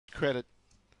credit.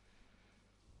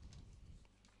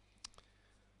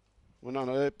 When on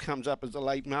Herb comes up as a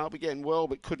late mail, began well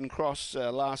but couldn't cross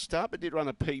last start, but did run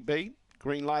a PB.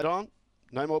 Green light on.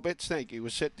 No more bets, thank you.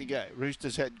 Was set to go.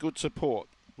 Roosters had good support.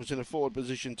 Was in a forward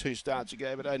position 2 starts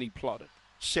ago, but only plotted.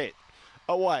 Set.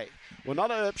 Away. Well, not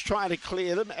Earp's trying to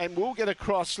clear them and will get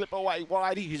across, slip away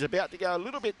wide. He's about to go a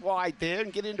little bit wide there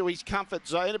and get into his comfort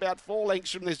zone, about 4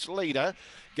 lengths from this leader.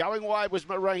 Going wide was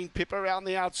Marine Pippa around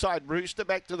the outside. Rooster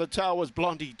back to the tail was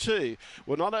Blondie 2.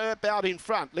 Well, not Earp out in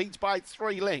front. Leads by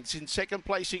 3 lengths. In second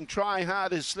placing, Try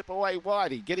Hard is slip away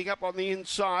widey. Getting up on the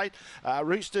inside.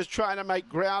 Rooster's trying to make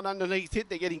ground underneath it.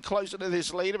 They're getting closer to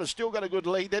this leader, but still got a good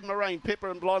lead. Then Marine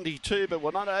Pippa and Blondie 2. But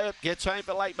well, not Earp gets home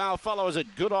for late male followers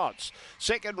at good odds.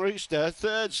 Second, Rooster.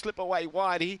 Third, slip away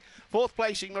widey. Fourth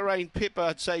placing, Marine Pippa,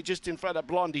 I'd say just in front of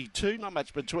Blondie 2. Not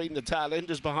much between the tail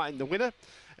enders behind the winner.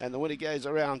 And the winner goes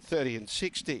around 30 and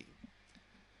 60.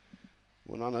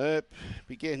 Went on Earp,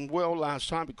 began well last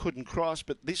time, but couldn't cross,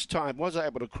 but this time was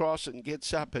able to cross and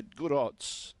gets up at good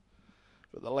odds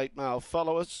for the late male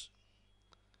followers.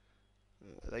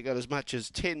 They got as much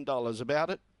as $10 about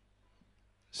it.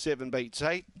 7 beats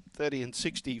 8. 30 and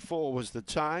 64 was the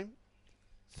time.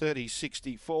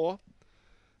 30.64.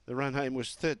 The run home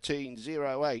was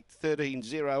 13.08.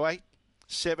 13.08.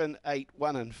 7, 8,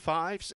 1 and 5.